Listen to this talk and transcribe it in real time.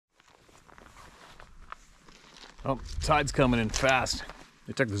Oh, tide's coming in fast.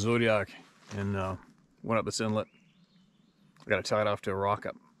 They took the Zodiac and went up this inlet. I got to tie it off to a rock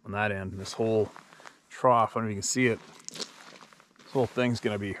up on that end. And this whole trough, I don't know if you can see it, this whole thing's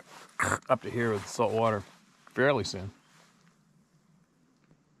going to be up to here with salt water fairly soon.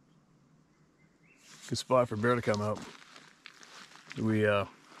 Good spot for bear to come out. We, I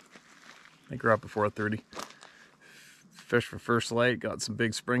think we're up before 30. Fish for first light, got some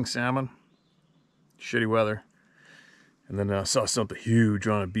big spring salmon. Shitty weather. And then saw something huge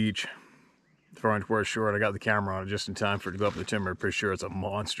on a beach far into where it's short. I got the camera on it just in time for it to go up the timber. I'm pretty sure it's a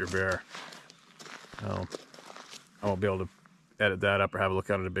monster bear. I won't be able to edit that up or have a look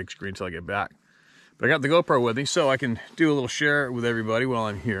at it on a big screen until I get back. But I got the GoPro with me so I can do a little share with everybody while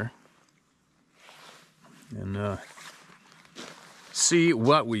I'm here. And see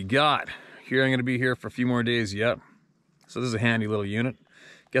what we got. Here I'm going to be here for a few more days yet. So this is a handy little unit.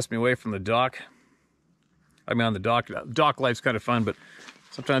 Gets me away from the dock. I mean, on the dock life's kind of fun, but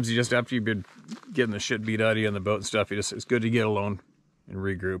sometimes you just, after you've been getting the shit beat out of you on the boat and stuff, it's good to get alone and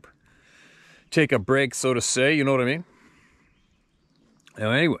regroup. Take a break, so to say, you know what I mean? Now,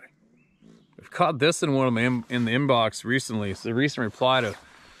 anyway, I've caught this in one of my in the inbox recently. It's the recent reply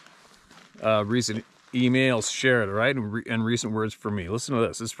to recent emails shared, all right? And recent words for me. Listen to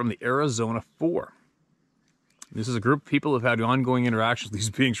this. This is from the Arizona 4. This is a group of people who have had ongoing interactions with these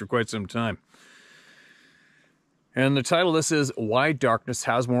beings for quite some time. And the title of this is Why Darkness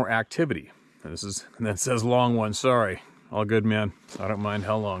Has More Activity. And that says long one, sorry. All good, man. I don't mind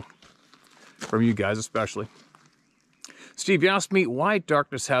how long. From you guys especially. Steve, you asked me why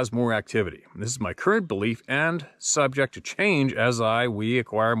darkness has more activity. This is my current belief and subject to change as we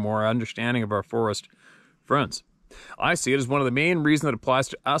acquire more understanding of our forest friends. I see it as one of the main reasons that applies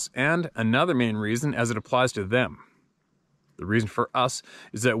to us and another main reason as it applies to them. The reason for us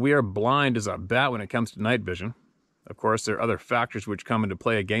is that we are blind as a bat when it comes to night vision. Of course, there are other factors which come into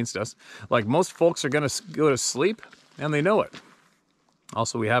play against us. Like most folks are going to go to sleep, and they know it.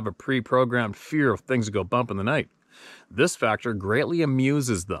 Also, we have a pre-programmed fear of things that go bump in the night. This factor greatly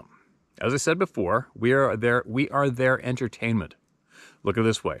amuses them. As I said before, we are their entertainment. Look at it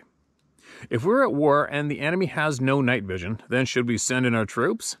this way. If we're at war and the enemy has no night vision, then should we send in our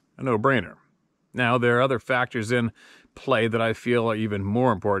troops? A no-brainer. Now, there are other factors in play that I feel are even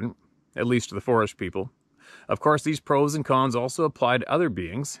more important, at least to the forest people. Of course, these pros and cons also apply to other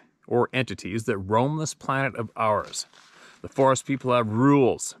beings or entities that roam this planet of ours. The forest people have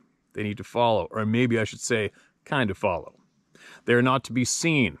rules they need to follow, or maybe I should say, kind of follow. They are not to be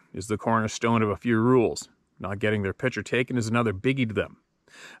seen is the cornerstone of a few rules. Not getting their picture taken is another biggie to them.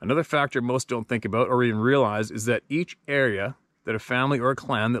 Another factor most don't think about or even realize is that each area that a family or a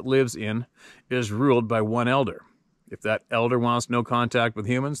clan that lives in is ruled by one elder. If that elder wants no contact with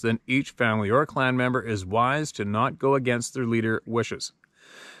humans, then each family or clan member is wise to not go against their leader wishes.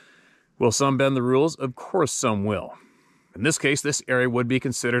 Will some bend the rules? Of course some will. In this case, this area would be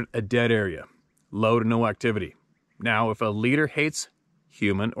considered a dead area. Low to no activity. Now, if a leader hates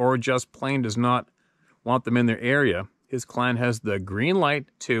human or just plain does not want them in their area, his clan has the green light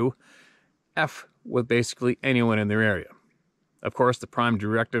to F with basically anyone in their area. Of course, the prime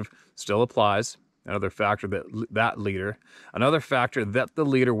directive still applies. Another factor that the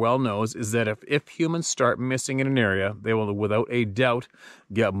leader well knows is that if humans start missing in an area, they will without a doubt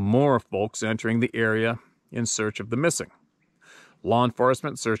get more folks entering the area in search of the missing. Law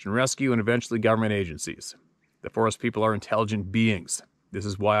enforcement, search and rescue, and eventually government agencies. The forest people are intelligent beings. This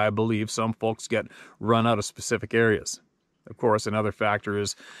is why I believe some folks get run out of specific areas. Of course, another factor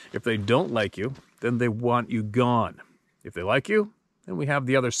is if they don't like you, then they want you gone. If they like you, then we have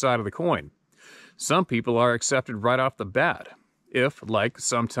the other side of the coin. Some people are accepted right off the bat. If, like,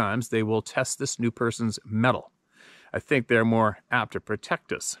 sometimes they will test this new person's mettle. I think they're more apt to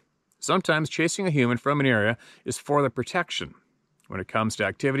protect us. Sometimes chasing a human from an area is for the protection. When it comes to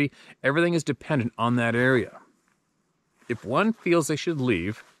activity, everything is dependent on that area. If one feels they should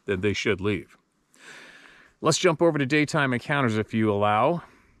leave, then they should leave. Let's jump over to daytime encounters if you allow.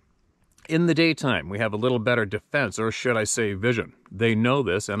 In the daytime, we have a little better defense, or should I say vision. They know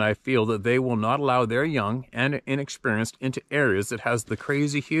this, and I feel that they will not allow their young and inexperienced into areas that the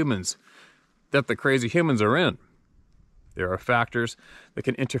crazy humans are in. There are factors that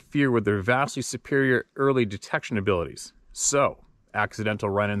can interfere with their vastly superior early detection abilities. So, accidental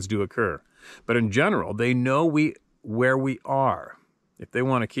run-ins do occur. But in general, they know where we are. If they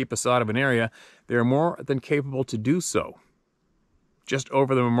want to keep us out of an area, they are more than capable to do so. Just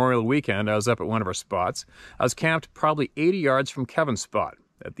over the Memorial weekend, I was up at one of our spots. I was camped probably 80 yards from Kevin's spot.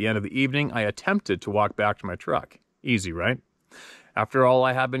 At the end of the evening, I attempted to walk back to my truck. Easy, right? After all,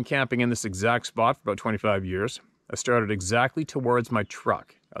 I have been camping in this exact spot for about 25 years. I started exactly towards my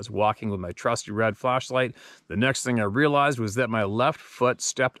truck. I was walking with my trusty red flashlight. The next thing I realized was that my left foot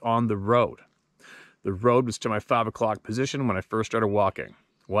stepped on the road. The road was to my 5 o'clock position when I first started walking.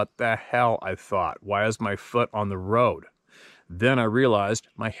 What the hell, I thought. Why is my foot on the road? Then I realized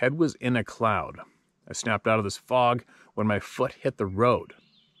my head was in a cloud. I snapped out of this fog when my foot hit the road.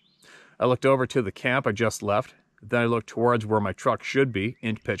 I looked over to the camp I just left. Then I looked towards where my truck should be,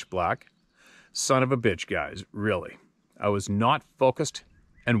 in pitch black. Son of a bitch, guys, really. I was not focused,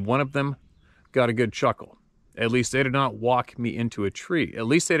 and one of them got a good chuckle. At least they did not walk me into a tree.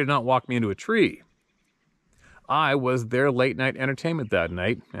 I was their late night entertainment that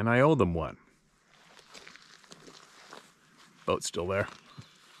night, and I owe them one. Boat's still there.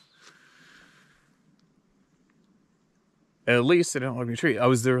 At least they didn't walk me into a tree. I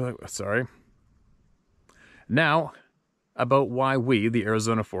was there, sorry. Now, about why we, the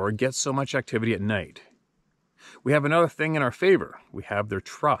Arizona 4, get so much activity at night. We have another thing in our favor. We have their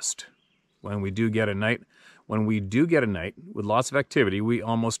trust. When we do get a night with lots of activity, we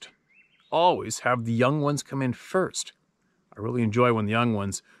almost always have the young ones come in first. I really enjoy when the young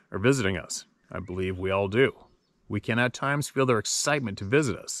ones are visiting us. I believe we all do. We can at times feel their excitement to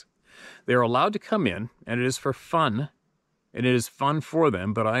visit us. They are allowed to come in, and it is for fun, and it is fun for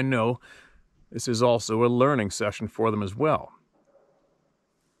them, but I know this is also a learning session for them as well.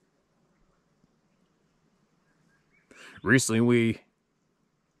 We're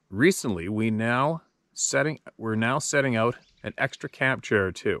now setting out an extra camp chair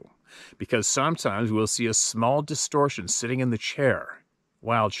or two, because sometimes we'll see a small distortion sitting in the chair.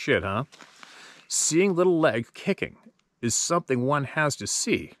 Wild shit, huh? Seeing little legs kicking is something one has to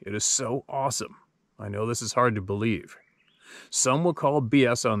see. It is so awesome. I know this is hard to believe. Some will call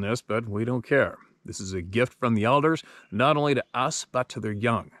BS on this, but we don't care. This is a gift from the elders, not only to us, but to their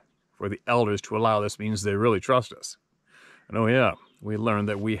young. For the elders to allow this means they really trust us. And oh yeah, we learned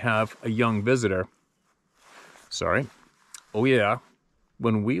that we have a young visitor.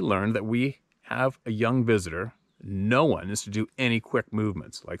 When we learned that we have a young visitor, no one is to do any quick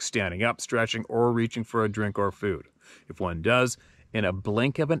movements, like standing up, stretching, or reaching for a drink or food. If one does, in a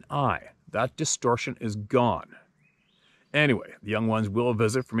blink of an eye, that distortion is gone. Anyway, the young ones will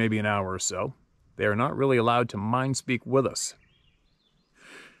visit for maybe an hour or so. They are not really allowed to mind speak with us.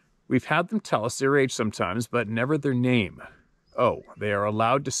 We've had them tell us their age sometimes, but never their name. Oh, they are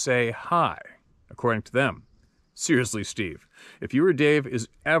allowed to say hi, according to them. Seriously, Steve, if you or Dave is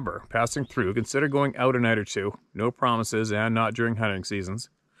ever passing through, consider going out a night or two. No promises, and not during hunting seasons.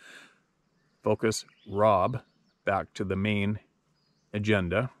 Focus Rob back to the main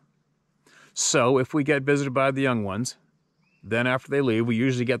agenda. So, if we get visited by the young ones, then after they leave, we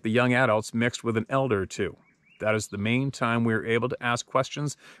usually get the young adults mixed with an elder or two. That is the main time we are able to ask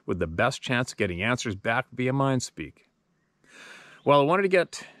questions with the best chance of getting answers back via mind speak. Well, I wanted to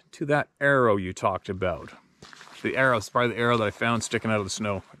get to that arrow you talked about. The arrow is probably the arrow that I found sticking out of the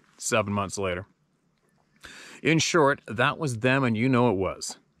snow 7 months later. In short, that was them, and you know it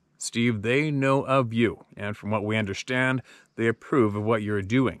was. Steve, they know of you, and from what we understand, they approve of what you're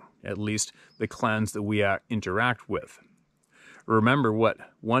doing, at least the clans that we interact with. Remember, what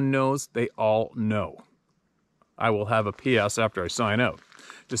one knows, they all know. I will have a PS after I sign out.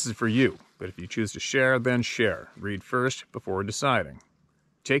 This is for you, but if you choose to share, then share. Read first before deciding.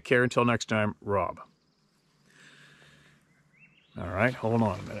 Take care until next time, Rob. All right, hold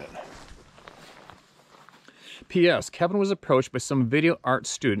on a minute. P.S. Kevin was approached by some video art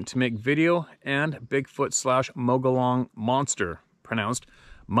student to make video and Bigfoot/Mogollon monster, pronounced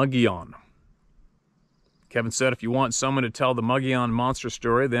Mogollon. Kevin said if you want someone to tell the Mogollon monster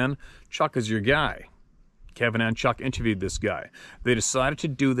story, then Chuck is your guy. Kevin and Chuck interviewed this guy. They decided to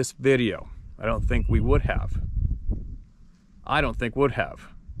do this video. I don't think would have.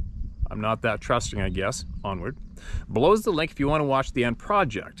 I'm not that trusting, I guess. Onward. Below is the link if you want to watch the end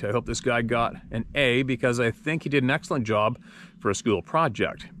project. I hope this guy got an A because I think he did an excellent job for a school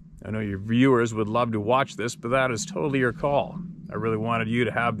project. I know your viewers would love to watch this, but that is totally your call. I really wanted you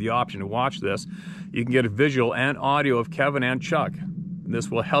to have the option to watch this. You can get a visual and audio of Kevin and Chuck.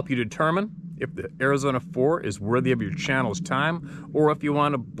 This will help you determine if the Arizona 4 is worthy of your channel's time or if you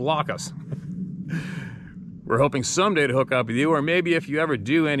want to block us. We're hoping someday to hook up with you, or maybe if you ever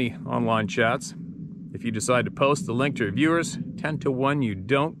do any online chats. If you decide to post the link to your viewers, 10 to 1 you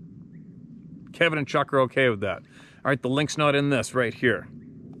don't. Kevin and Chuck are okay with that. All right, the link's not in this right here.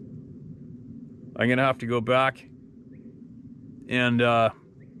 I'm going to have to go back and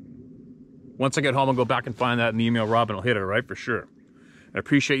once I get home, I'll go back and find that in the email. Robin will hit it, right? For sure. I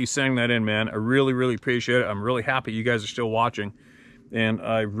appreciate you sending that in, man. I really, really appreciate it. I'm really happy you guys are still watching. And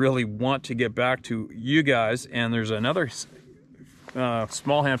I really want to get back to you guys. And there's another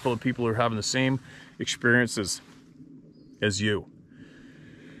small handful of people who are having the same experiences as you,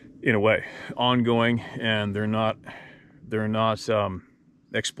 in a way, ongoing, and they're not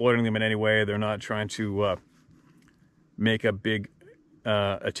exploiting them in any way. They're not trying to make a big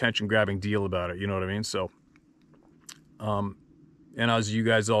attention-grabbing deal about it. You know what I mean? So, and as you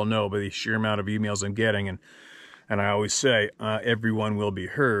guys all know, by the sheer amount of emails I'm getting, and I always say, everyone will be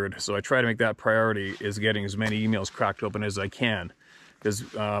heard. So I try to make that priority, is getting as many emails cracked open as I can. Because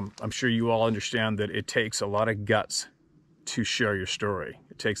I'm sure you all understand that it takes a lot of guts to share your story.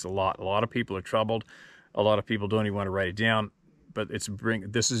 It takes a lot. A lot of people are troubled. A lot of people don't even want to write it down. But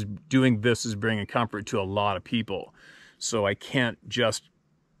this is bringing comfort to a lot of people. So I can't just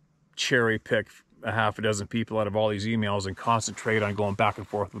cherry pick a half a dozen people out of all these emails and concentrate on going back and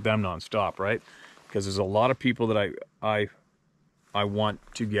forth with them nonstop, right? Because there's a lot of people that I want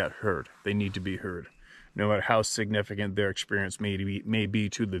to get heard. They need to be heard, no matter how significant their experience may be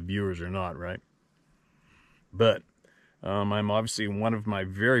to the viewers or not, right? But I'm obviously in one of my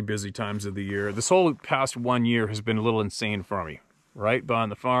very busy times of the year. This whole past 1 year has been a little insane for me, right? Buying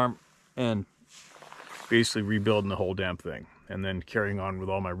the farm and basically rebuilding the whole damn thing, and then carrying on with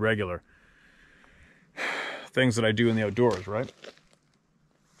all my regular things that I do in the outdoors, right?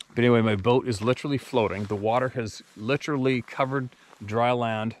 But anyway, my boat is literally floating. The water has literally covered dry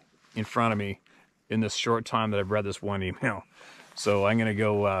land in front of me in this short time that I've read this one email. So I'm gonna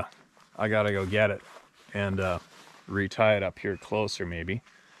go, I gotta go get it and retie it up here closer maybe.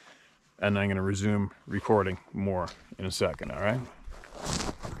 And I'm gonna resume recording more in a second, all right?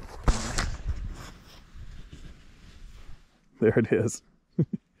 There it is.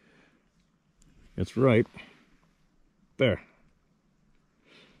 It's right there.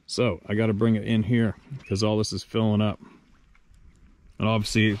 So I got to bring it in here because all this is filling up. And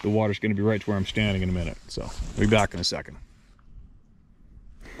obviously the water's going to be right to where I'm standing in a minute. So I'll be back in a second.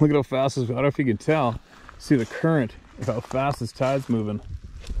 Look at how fast this, I don't know if you can tell. See the current, how fast this tide's moving.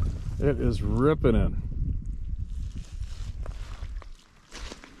 It is ripping in.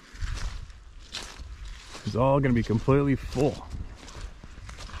 It's all going to be completely full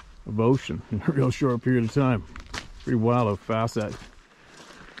of ocean in a real short period of time. Pretty wild how fast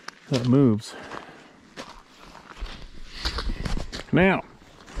that moves. Now,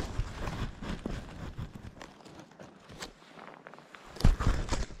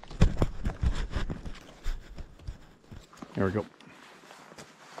 there we go.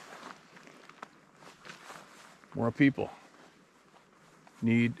 More people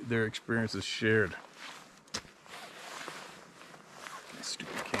need their experiences shared.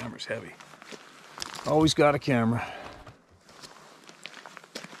 Stupid camera's heavy. Always got a camera.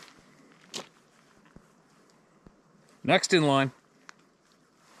 Next in line.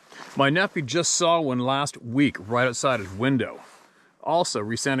 My nephew just saw one last week right outside his window. Also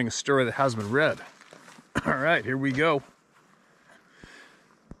resending a story that has been read. All right, here we go.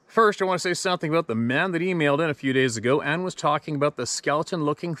 First, I want to say something about the man that emailed in a few days ago and was talking about the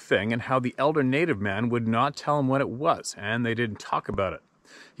skeleton-looking thing and how the elder native man would not tell him what it was, and they didn't talk about it.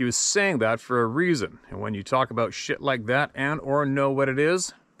 He was saying that for a reason, and when you talk about shit like that and or know what it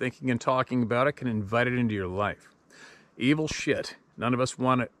is, thinking and talking about it can invite it into your life. Evil shit. None of us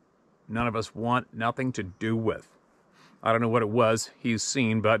want it. None of us want nothing to do with. I don't know what it was he's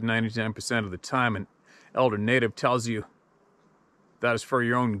seen, but 99% of the time an elder native tells you that is for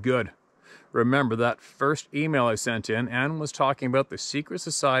your own good. Remember that first email I sent in and was talking about the secret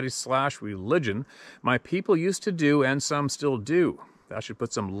society / religion my people used to do and some still do. That should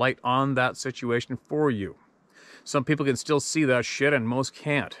put some light on that situation for you. Some people can still see that shit and most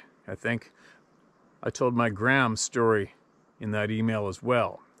can't. I think I told my Graham story in that email as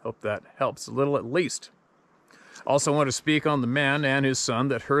well. Hope that helps a little at least. Also want to speak on the man and his son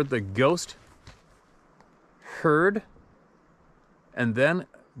that heard the ghost. Heard and then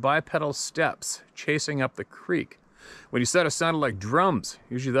bipedal steps chasing up the creek. When he said it sounded like drums,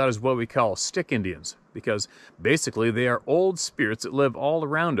 usually that is what we call stick Indians, because basically they are old spirits that live all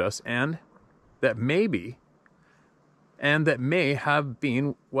around us and that may have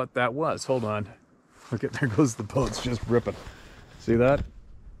been what that was. Hold on. Look at, there goes the boat's just ripping. See that?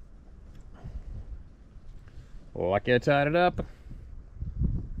 Like I tied it up.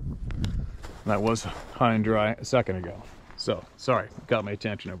 That was high and dry a second ago. So, sorry, got my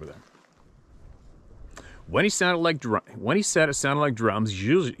attention over there. When he said it sounded like drums,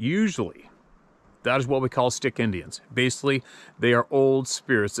 usually that is what we call stick Indians. Basically, they are old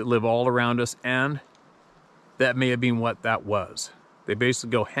spirits that live all around us, and that may have been what that was. They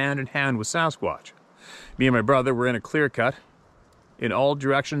basically go hand in hand with Sasquatch. Me and my brother were in a clear cut in all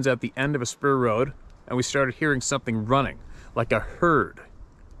directions at the end of a spur road, and we started hearing something running, like a herd.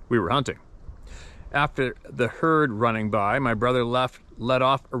 We were hunting. After the herd running by, my brother let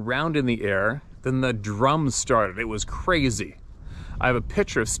off a round in the air, then the drums started. It was crazy. I have a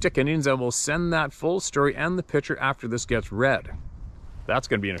picture of stick Indians, and we'll send that full story and the picture after this gets read. That's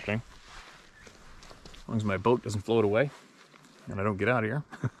going to be interesting. As long as my boat doesn't float away and I don't get out of here.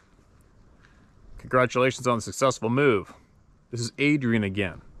 Congratulations on the successful move. This is Adrian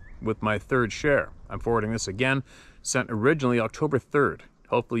again with my third share. I'm forwarding this again, sent originally October 3rd.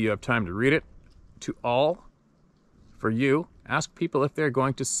 Hopefully you have time to read it. To all, for you, ask people if they're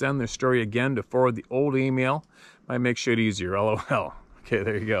going to send their story again to forward the old email. Might make shit easier, LOL. Okay,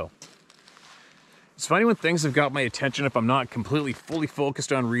 there you go. It's funny when things have got my attention if I'm not completely fully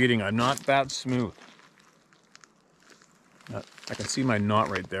focused on reading. I'm not that smooth. I can see my knot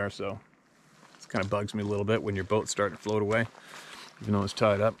right there, so it kind of bugs me a little bit when your boat's starting to float away, even though it's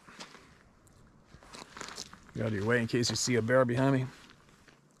tied up. Get out of your way in case you see a bear behind me.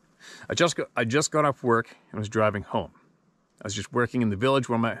 I just got off work and was driving home. I was just working in the village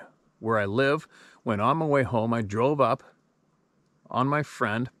where I live. When on my way home, I drove up on my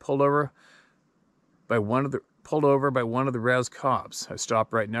friend, pulled over by one of the res cops. I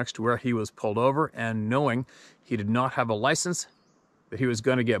stopped right next to where he was pulled over, and knowing he did not have a license, that he was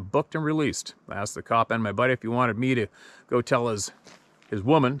going to get booked and released. I asked the cop and my buddy if he wanted me to go tell his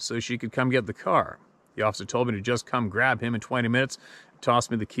woman so she could come get the car. The officer told me to just come grab him in 20 minutes and toss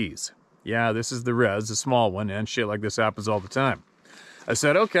me the keys. Yeah, this is the res, a small one, and shit like this happens all the time. I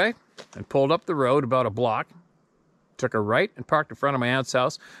said, okay, and pulled up the road about a block, took a right and parked in front of my aunt's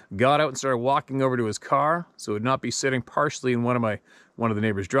house, got out and started walking over to his car so it would not be sitting partially in one of the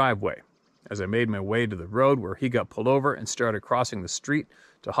neighbor's driveway. As I made my way to the road where he got pulled over and started crossing the street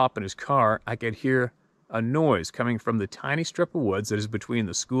to hop in his car, I could hear a noise coming from the tiny strip of woods that is between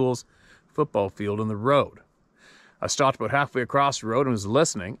the school's football field and the road. I stopped about halfway across the road and was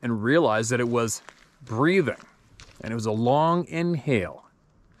listening and realized that it was breathing. And it was a long inhale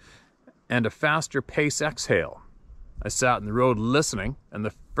and a faster pace exhale. I sat in the road listening, and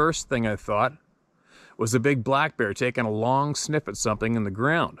the first thing I thought was a big black bear taking a long sniff at something in the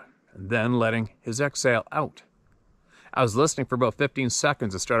ground and then letting his exhale out. I was listening for about 15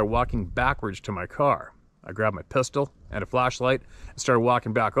 seconds and started walking backwards to my car. I grabbed my pistol and a flashlight and started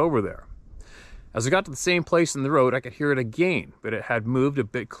walking back over there. As I got to the same place in the road, I could hear it again, but it had moved a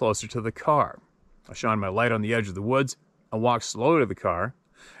bit closer to the car. I shined my light on the edge of the woods and walked slow to the car,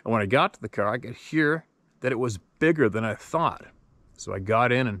 and when I got to the car, I could hear that it was bigger than I thought. So I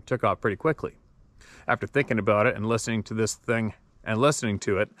got in and took off pretty quickly. After thinking about it and listening to this thing,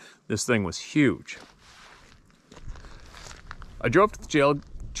 this thing was huge. I drove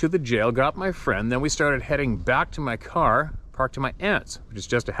to the jail, got my friend, then we started heading back to my car, parked to my aunt's, which is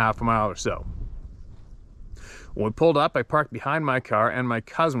just a half a mile or so. When we pulled up, I parked behind my car, and my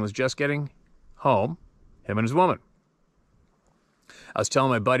cousin was just getting home, him and his woman. I was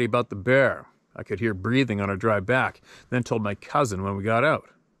telling my buddy about the bear. I could hear breathing on our drive back, then told my cousin when we got out.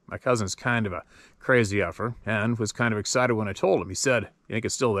 My cousin's kind of a crazy effer and was kind of excited when I told him. He said, "You think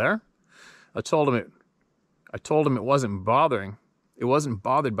it's still there?" I told him it wasn't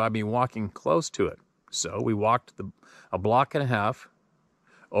bothered by me walking close to it. So we walked a block and a half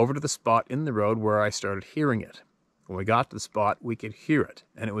over to the spot in the road where I started hearing it. When we got to the spot, we could hear it,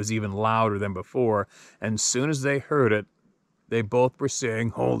 and it was even louder than before. And as soon as they heard it, they both were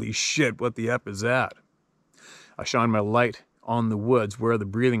saying, "Holy shit, what the F is that?" I shined my light on the woods where the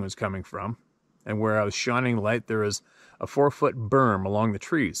breathing was coming from, and where I was shining the light, there is a 4-foot berm along the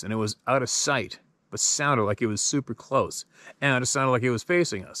trees, and it was out of sight, but sounded like it was super close, and it sounded like it was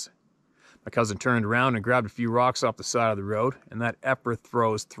facing us. My cousin turned around and grabbed a few rocks off the side of the road, and that effer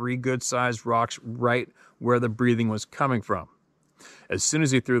throws 3 good-sized rocks right where the breathing was coming from. As soon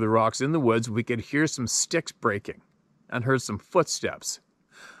as he threw the rocks in the woods, we could hear some sticks breaking and heard some footsteps.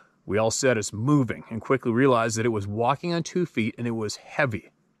 We all said it's moving and quickly realized that it was walking on 2 feet and it was heavy.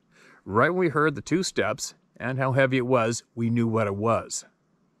 Right when we heard the 2 steps and how heavy it was, we knew what it was.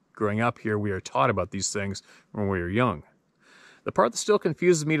 Growing up here, we are taught about these things when we were young. The part that still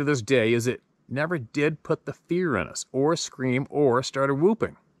confuses me to this day is it never did put the fear in us, or scream, or started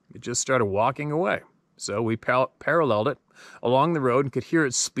whooping. It just started walking away. So we paralleled it along the road and could hear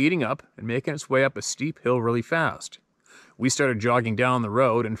it speeding up and making its way up a steep hill really fast. We started jogging down the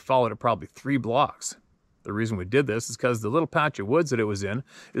road and followed it probably 3 blocks. The reason we did this is because the little patch of woods that it was in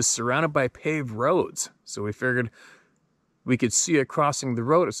is surrounded by paved roads. So we figured we could see it crossing the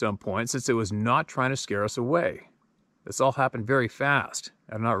road at some point since it was not trying to scare us away. This all happened very fast.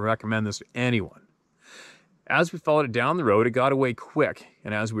 I do not recommend this to anyone. As we followed it down the road, it got away quick,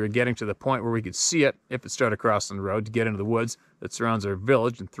 and as we were getting to the point where we could see it, if it started crossing the road to get into the woods that surrounds our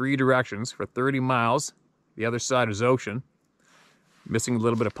village in 3 directions for 30 miles, the other side is ocean. Missing a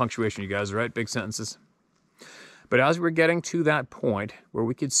little bit of punctuation, you guys, right? Big sentences. But as we were getting to that point where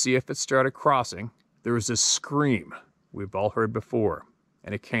we could see if it started crossing, there was a scream we've all heard before,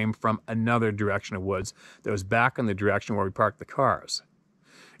 and it came from another direction of woods that was back in the direction where we parked the cars.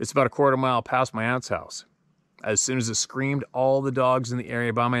 It's about a quarter mile past my aunt's house. As soon as it screamed, all the dogs in the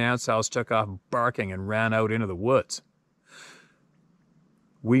area by my aunt's house took off barking and ran out into the woods.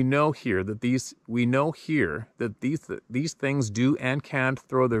 We know here that these things do and can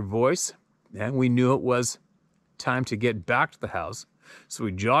throw their voice, and we knew it was time to get back to the house. So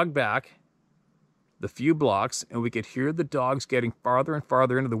we jogged back the few blocks, and we could hear the dogs getting farther and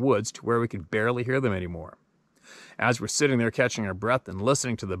farther into the woods to where we could barely hear them anymore. As we're sitting there catching our breath and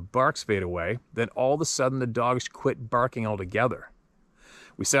listening to the barks fade away, then all of a sudden the dogs quit barking altogether.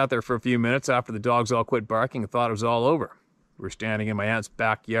 We sat there for a few minutes after the dogs all quit barking and thought it was all over. We were standing in my aunt's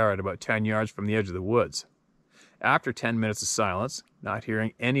backyard about 10 yards from the edge of the woods. After 10 minutes of silence, not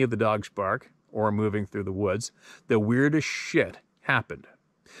hearing any of the dogs bark or moving through the woods, the weirdest shit happened.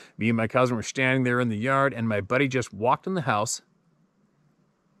 Me and my cousin were standing there in the yard, and my buddy just walked in the house,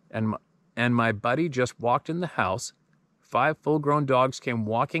 and my buddy just walked in the house. 5 full-grown dogs came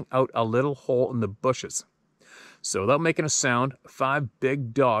walking out a little hole in the bushes. So without making a sound, 5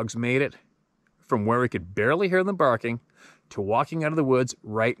 big dogs made it from where we could barely hear them barking to walking out of the woods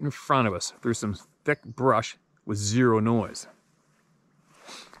right in front of us through some thick brush with zero noise.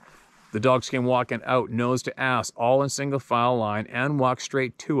 The dogs came walking out nose to ass, all in single file line, and walked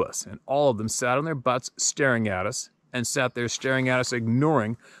straight to us, and all of them sat on their butts staring at us, and sat there staring at us,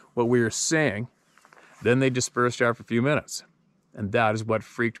 ignoring what we were saying. Then they dispersed after a few minutes. And that is what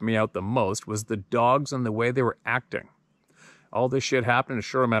freaked me out the most, was the dogs and the way they were acting. All this shit happened in a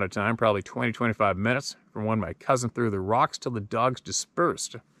short amount of time, probably 20-25 minutes, from when my cousin threw the rocks till the dogs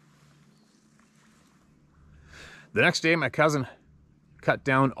dispersed. The next day, my cousin cut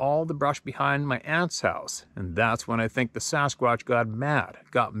down all the brush behind my aunt's house, and that's when I think the Sasquatch got mad,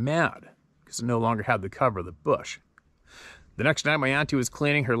 because it no longer had the cover of the bush. The next night, my auntie was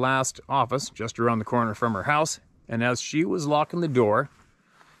cleaning her last office just around the corner from her house, and as she was locking the door,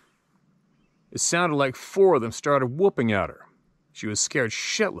 it sounded like 4 of them started whooping at her. She was scared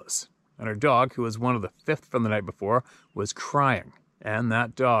shitless, and her dog, who was one of the 5th from the night before, was crying. And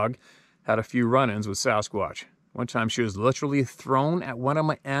that dog had a few run-ins with Sasquatch. One time she was literally thrown at one of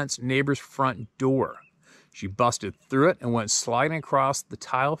my aunt's neighbor's front door. She busted through it and went sliding across the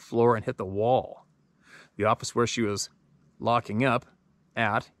tile floor and hit the wall. The office where she was locking up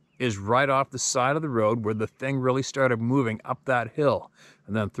at is right off the side of the road where the thing really started moving up that hill,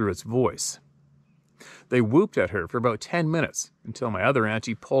 and then through its voice. They whooped at her for about 10 minutes until my other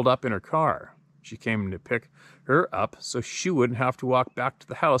auntie pulled up in her car. She came to pick her up so she wouldn't have to walk back to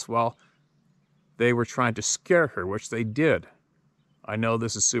the house while they were trying to scare her, which they did. I know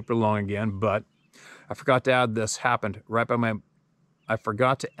this is super long again, but I forgot to add this happened right by my... I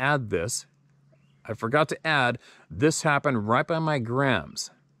forgot to add this happened right by my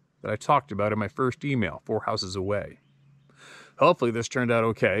grams that I talked about in my first email, 4 houses away. Hopefully this turned out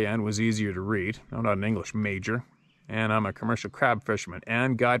okay and was easier to read. I'm not an English major, and I'm a commercial crab fisherman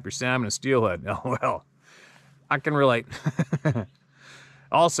and guide for salmon and steelhead. Oh, well, I can relate.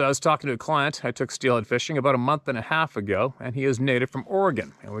 Also, I was talking to a client I took steelhead fishing about a month and a half ago, and he is native from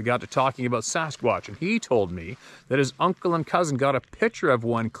Oregon. And we got to talking about Sasquatch, and he told me that his uncle and cousin got a picture of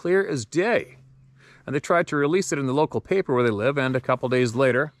one clear as day. And they tried to release it in the local paper where they live, and a couple days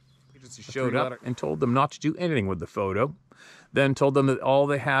later, the agency showed up and told them not to do anything with the photo, then told them that all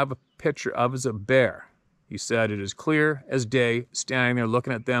they have a picture of is a bear. He said it is clear as day, standing there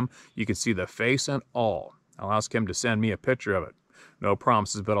looking at them. You can see the face and all. I'll ask him to send me a picture of it. No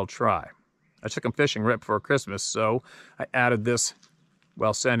promises, but I'll try. I took him fishing right before Christmas, so I added this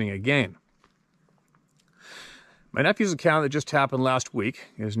while sending again. My nephew's account that just happened last week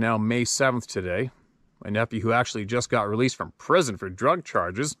is now May 7th today. My nephew, who actually just got released from prison for drug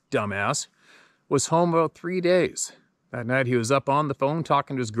charges, dumbass, was home about 3 days. That night he was up on the phone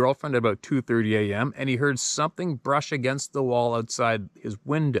talking to his girlfriend at about 2:30 a.m. and he heard something brush against the wall outside his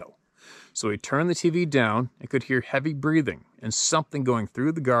window. So he turned the TV down and could hear heavy breathing and something going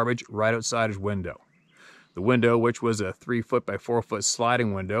through the garbage right outside his window. The window, which was a 3-foot by 4-foot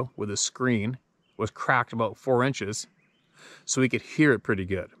sliding window with a screen, was cracked about 4 inches, so he could hear it pretty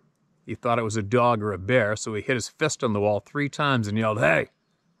good. He thought it was a dog or a bear, so he hit his fist on the wall 3 times and yelled, "Hey!"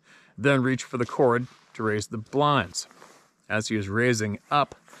 Then reached for the cord to raise the blinds. As he was raising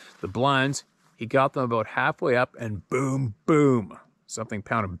up the blinds, He got them about halfway up and boom, boom, something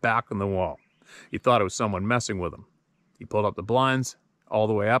pounded back on the wall. He thought it was someone messing with him. He pulled up the blinds all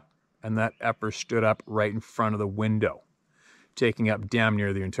the way up, and that effer stood up right in front of the window, taking up damn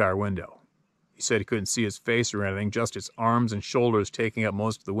near the entire window. He said he couldn't see his face or anything, just his arms and shoulders taking up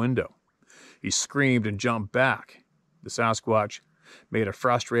most of the window. He screamed and jumped back. The Sasquatch made a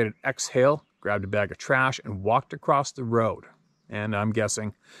frustrated exhale, grabbed a bag of trash, and walked across the road. And I'm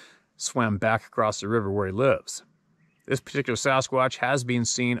guessing swam back across the river where he lives. This particular Sasquatch has been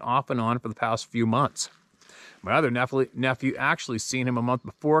seen off and on for the past few months. My other nephew actually seen him a month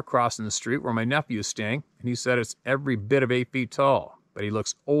before crossing the street where my nephew is staying, and he said it's every bit of 8 feet tall, but he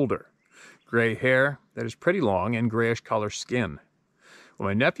looks older. Gray hair that is pretty long and grayish color skin. When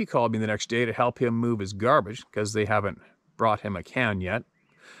my nephew called me the next day to help him move his garbage, because they haven't brought him a can yet,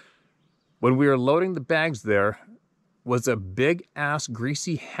 when we were loading the bags there was a big-ass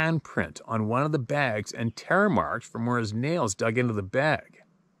greasy handprint on one of the bags and tear marks from where his nails dug into the bag.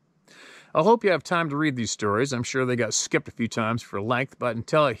 I hope you have time to read these stories. I'm sure they got skipped a few times for length, but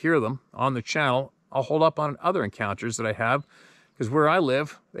until I hear them on the channel, I'll hold up on other encounters that I have, because where I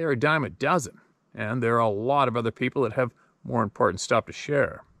live, they are a dime a dozen, and there are a lot of other people that have more important stuff to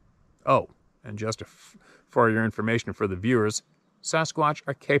share. Oh, and just for your information for the viewers, Sasquatch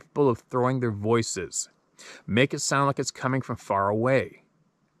are capable of throwing their voices. Make it sound like it's coming from far away.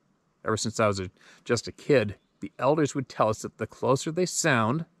 Ever since I was just a kid, the elders would tell us that the closer they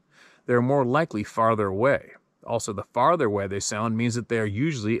sound, they're more likely farther away. Also, the farther away they sound means that they are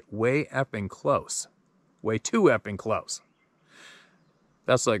usually way effing close. Way too effing close.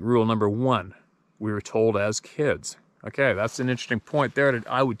 That's like rule number 1, we were told as kids. Okay, that's an interesting point there that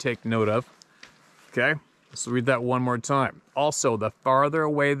I would take note of. Okay, let's read that one more time. Also, the farther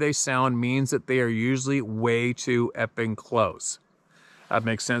away they sound means that they are usually way too effing close. That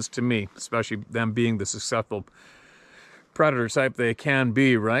makes sense to me, especially them being the successful predator type they can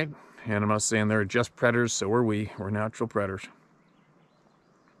be, right? And I'm not saying they're just predators, so are we. We're natural predators.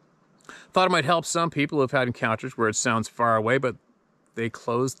 Thought it might help some people who've had encounters where it sounds far away, but they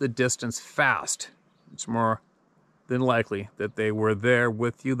close the distance fast. It's more than likely that they were there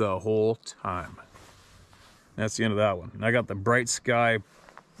with you the whole time. That's the end of that one. And I got the bright sky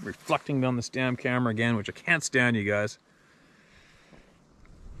reflecting on this damn camera again, which I can't stand, you guys.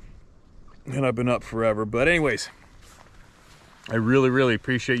 And I've been up forever. But anyways, I really, really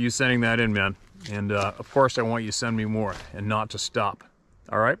appreciate you sending that in, man. And of course, I want you to send me more and not to stop.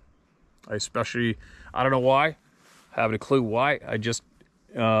 All right? I don't know why. I haven't a clue why.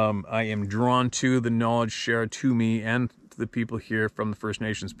 I am drawn to the knowledge shared to me and to the people here from the First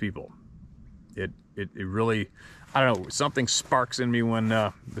Nations people. It really, I don't know, something sparks in me when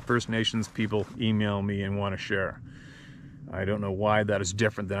the First Nations people email me and want to share. I don't know why that is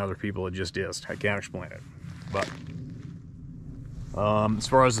different than other people, it just is. I can't explain it. But as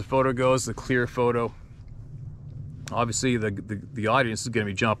far as the photo goes, the clear photo, obviously the audience is going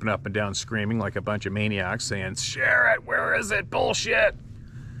to be jumping up and down screaming like a bunch of maniacs saying, share it, where is it, bullshit.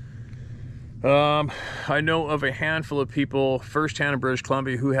 I know of a handful of people firsthand in British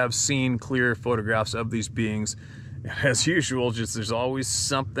Columbia who have seen clear photographs of these beings. As usual, just there's always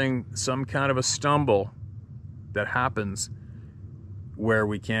some kind of a stumble that happens where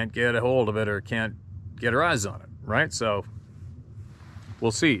we can't get a hold of it or can't get our eyes on it, right? So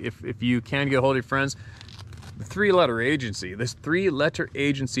we'll see. If you can get a hold of your friends, the 3-letter agency, this 3-letter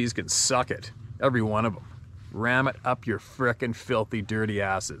agencies can suck it, every one of them. Ram it up your frickin' filthy, dirty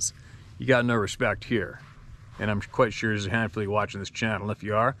asses. You got no respect here. And I'm quite sure there's a handful of you watching this channel. If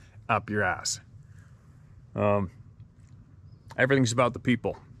you are, up your ass. Everything's about the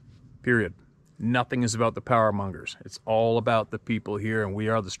people, period. Nothing is about the power mongers. It's all about the people here, and we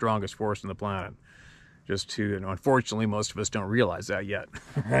are the strongest force on the planet. Unfortunately, most of us don't realize that yet,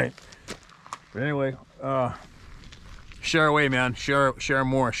 right? But anyway, share away, man. Share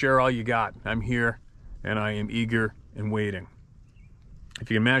more. Share all you got. I'm here, and I am eager and waiting. If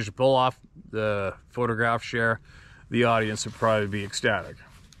you can manage to pull off the photograph share, the audience would probably be ecstatic.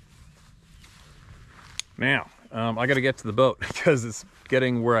 Now, I got to get to the boat because it's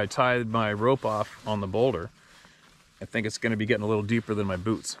getting where I tied my rope off on the boulder. I think it's going to be getting a little deeper than my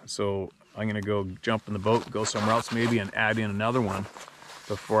boots. So I'm going to go jump in the boat, go somewhere else maybe, and add in another one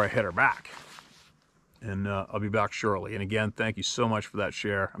before I hit her back. And I'll be back shortly. And again, thank you so much for that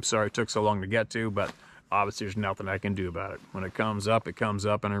share. I'm sorry it took so long to get to, but obviously there's nothing I can do about it. When it comes up,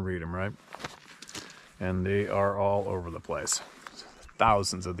 and I read them, right? And they are all over the place.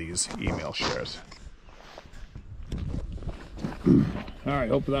 Thousands of these email shares. All right,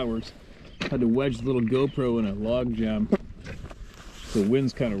 hope that works. Had to wedge the little GoPro in a log jam. The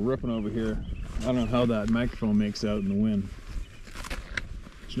wind's kind of ripping over here. I don't know how that microphone makes out in the wind.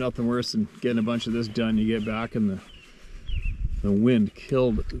 There's nothing worse than getting a bunch of this done. You get back and the wind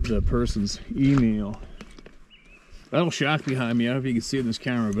killed the person's email. That little shack behind me, I don't know if you can see it in this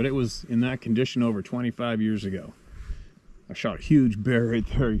camera, but it was in that condition over 25 years ago. I shot a huge bear right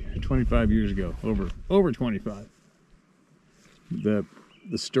there 25 years ago, over 25. The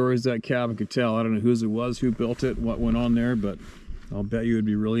stories that cabin could tell, I don't know whose it was, who built it, what went on there, but I'll bet you it'd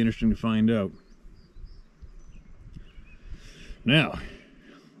be really interesting to find out. Now,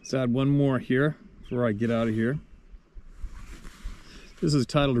 let's add one more here before I get out of here. This is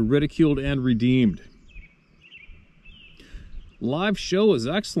titled Ridiculed and Redeemed. Live show is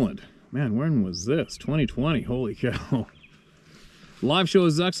excellent. Man, when was this? 2020, holy cow. Live show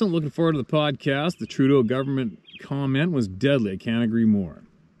is excellent. Looking forward to the podcast. The Trudeau government comment was deadly. I can't agree more.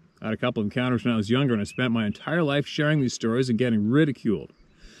 I had a couple of encounters when I was younger, and I spent my entire life sharing these stories and getting ridiculed.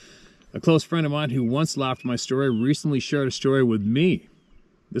 A close friend of mine who once laughed at my story recently shared a story with me.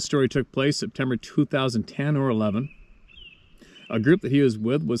 This story took place September 2010 or 11. A group that he was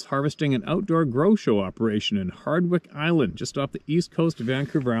with was harvesting an outdoor grow show operation in Hardwick Island, just off the east coast of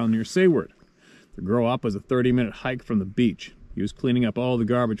Vancouver Island near Sayward. The grow up was a 30-minute hike from the beach. He was cleaning up all the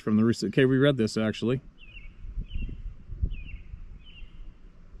garbage from the recent... Okay, we read this actually.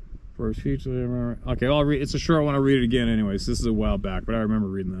 Okay, I'll read. It's a short one. I'll read it again anyways. This is a while back, but I remember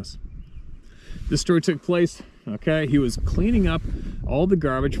reading this. This story took place, okay, he was cleaning up all the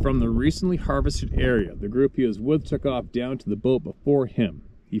garbage from the recently harvested area. The group he was with took off down to the boat before him.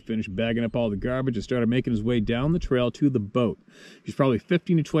 He finished bagging up all the garbage and started making his way down the trail to the boat. He was probably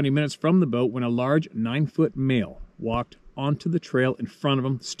 15 to 20 minutes from the boat when a large 9-foot male walked onto the trail in front of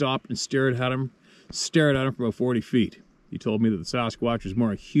him, stopped and stared at him for about 40 feet. He told me that the Sasquatch was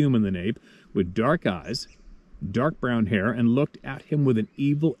more a human than ape, with dark eyes, dark brown hair, and looked at him with an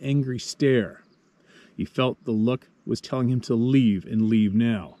evil, angry stare. He felt the look was telling him to leave, and leave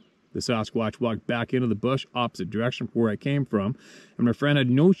now. The Sasquatch walked back into the bush, opposite direction from where I came from, and my friend had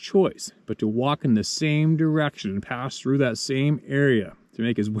no choice but to walk in the same direction and pass through that same area to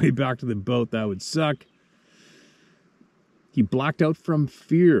make his way back to the boat. That would suck. He blacked out from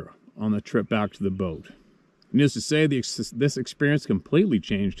fear on the trip back to the boat. Needless to say, this experience completely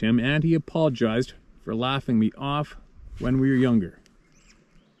changed him, and he apologized for laughing me off when we were younger.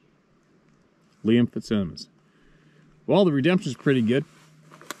 Liam Fitzsimmons. Well, the redemption is pretty good.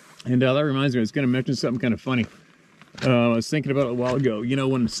 And that reminds me, I was going to mention something kind of funny. I was thinking about it a while ago. You know,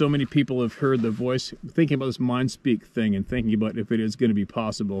 when so many people have heard the voice, thinking about this mind speak thing and thinking about if it is going to be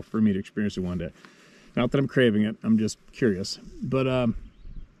possible for me to experience it one day. Not that I'm craving it, I'm just curious. But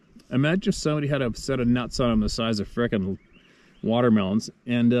imagine if somebody had a set of nuts on them the size of frickin' watermelons,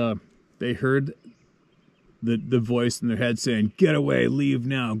 and they heard the voice in their head saying, "Get away, leave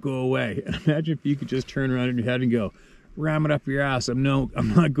now, go away." And imagine if you could just turn around in your head and go, "Ram it up your ass, I'm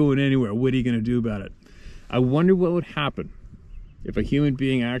not going anywhere, what are you going to do about it?" I wonder what would happen if a human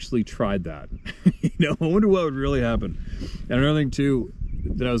being actually tried that. You know, I wonder what would really happen. And another thing too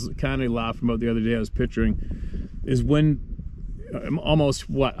that I was kind of laughing about the other day, I was picturing, is when almost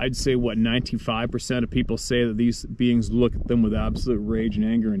I'd say 95% of people say that these beings look at them with absolute rage and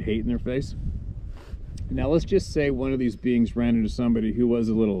anger and hate in their face. Now let's just say one of these beings ran into somebody who was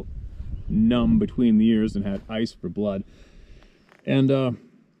a little numb between the ears and had ice for blood, and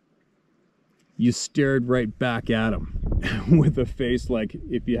you stared right back at him with a face like,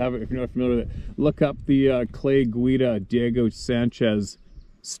 if you're not familiar with it, look up the Clay Guida Diego Sanchez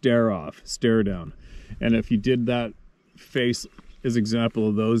stare down, and if you did that face as example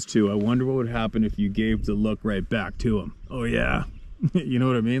of those two, I wonder what would happen if you gave the look right back to him. Oh yeah. You know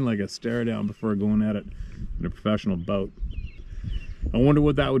what I mean? Like a stare down before going at it in a professional bout. I wonder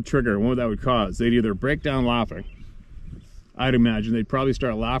what that would trigger, what that would cause. They'd either break down laughing. I'd imagine they'd probably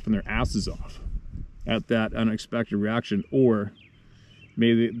start laughing their asses off at that unexpected reaction, or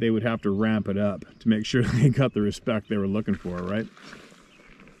maybe they would have to ramp it up to make sure they got the respect they were looking for, right?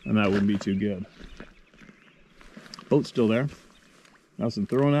 And that wouldn't be too good. Boat's still there. Nothing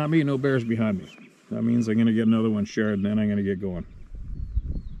thrown at me, no bears behind me. That means I'm going to get another one shared, and then I'm going to get going.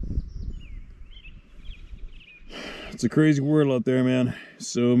 It's a crazy world out there, man.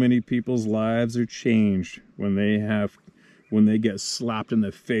 So many people's lives are changed when they get slapped in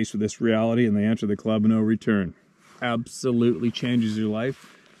the face with this reality and they enter the club of no return. Absolutely changes your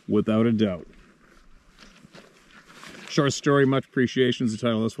life, without a doubt. Short story, much appreciation is the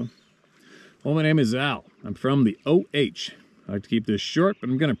title of this one. Well, my name is Al. I'm from the OH. I like to keep this short, but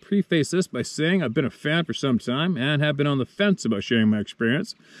I'm going to preface this by saying I've been a fan for some time and have been on the fence about sharing my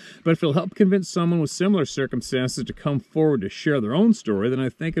experience. But if it'll help convince someone with similar circumstances to come forward to share their own story, then I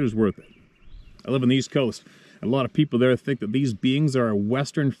think it is worth it. I live on the East Coast. A lot of people there think that these beings are a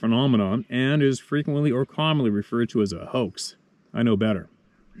Western phenomenon and is frequently or commonly referred to as a hoax. I know better.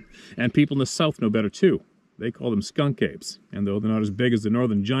 And people in the South know better too. They call them skunk apes. And though they're not as big as the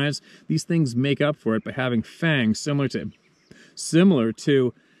northern giants, these things make up for it by having fangs similar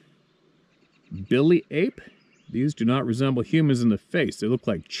to Billy ape. These do not resemble humans in the face. They look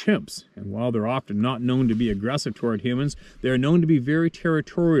like chimps. And while they're often not known to be aggressive toward humans, they are known to be very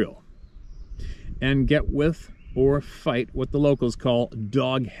territorial and get with or fight what the locals call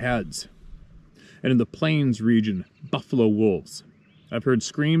dog heads. And in the plains region, buffalo wolves. I've heard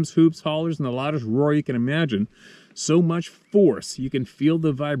screams, hoops, hollers, and the loudest roar you can imagine. So much force, you can feel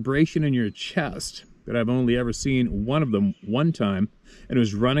the vibration in your chest. But I've only ever seen one of them one time, and it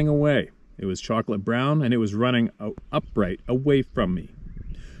was running away. It was chocolate brown, and it was running upright away from me.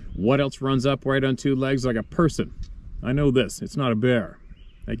 What else runs upright on two legs like a person? I know this, it's not a bear.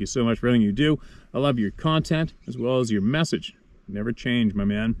 Thank you so much for everything you do. I love your content as well as your message. Never change, my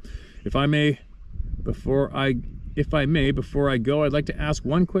man. If I may, before I go, I'd like to ask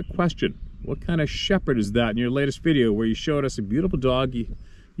one quick question. What kind of shepherd is that in your latest video where you showed us a beautiful dog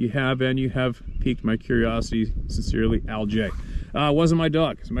you have piqued my curiosity? Sincerely, Al J. It wasn't my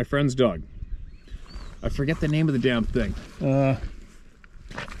dog, it's my friend's dog. I forget the name of the damn thing. I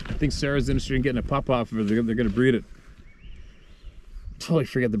think Sarah's interested in getting a pup off of her. They're gonna breed it. Totally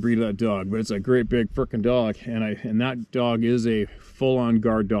forget the breed of that dog, but it's a great big frickin' dog, and that dog is a full-on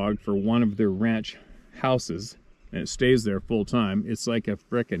guard dog for one of their ranch houses, and it stays there full time. It's like a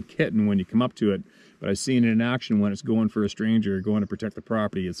frickin' kitten when you come up to it, but I've seen it in action when it's going for a stranger, going to protect the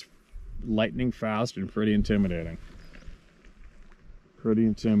property. It's lightning fast and pretty intimidating. Pretty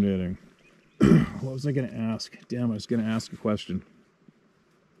intimidating. What was I gonna ask? Damn, I was gonna ask a question.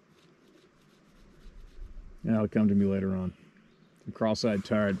 Yeah, it'll come to me later on. I'm cross-eyed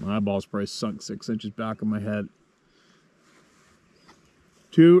tired. My eyeballs probably sunk 6 inches back of my head.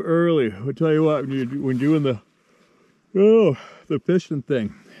 Too early. I'll tell you what, when doing the fishing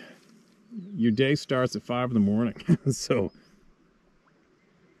thing, your day starts at 5 in the morning. So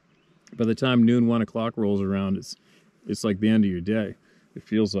by the time noon, 1 o'clock rolls around, it's like the end of your day. It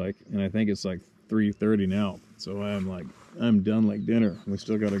feels like, and I think it's like 3:30 now. So I'm done like dinner. We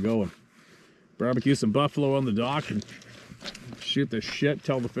still gotta go and barbecue some buffalo on the dock and shoot the shit,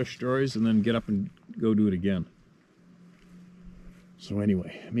 tell the fish stories, and then get up and go do it again. So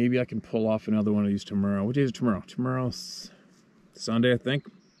anyway, maybe I can pull off another one of these tomorrow. What day is it tomorrow? Tomorrow's Sunday, I think.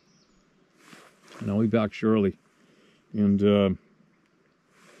 And I'll be back shortly. And we're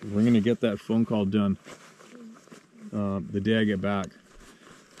going to get that phone call done the day I get back.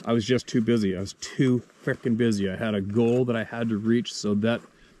 I was just too busy. I was too freaking busy. I had a goal that I had to reach so that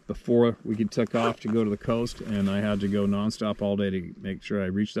before we could take off to go to the coast, and I had to go nonstop all day to make sure I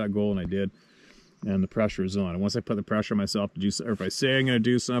reached that goal, and I did. And the pressure is on. And once I put the pressure on myself to do, or if I say I'm going to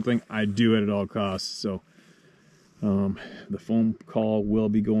do something, I do it at all costs. So the phone call will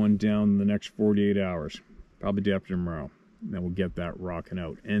be going down in the next 48 hours, probably day after tomorrow. And then we'll get that rocking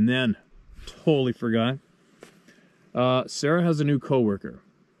out. And then, totally forgot, Sarah has a new coworker,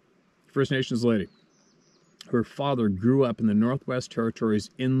 First Nations lady. Her father grew up in the Northwest Territories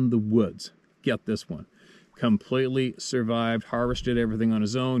in the woods. Get this one. Completely survived, harvested everything on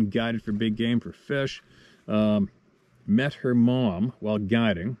his own, guided for big game, for fish. Met her mom while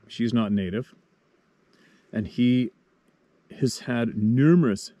guiding. She's not native. And he has had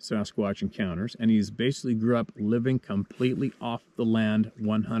numerous Sasquatch encounters, and he's basically grew up living completely off the land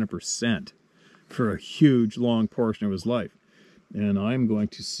 100% for a huge, long portion of his life. And I'm going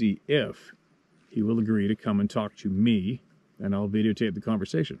to see if he will agree to come and talk to me, and I'll videotape the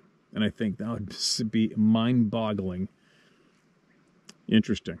conversation. And I think that would be mind-boggling,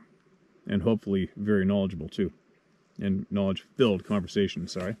 interesting, and hopefully very knowledgeable too. And knowledge-filled conversation,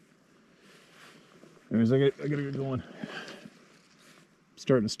 sorry. Anyways, I gotta get going. I'm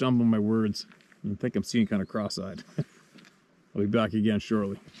starting to stumble my words. I think I'm seeing kind of cross-eyed. I'll be back again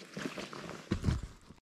shortly.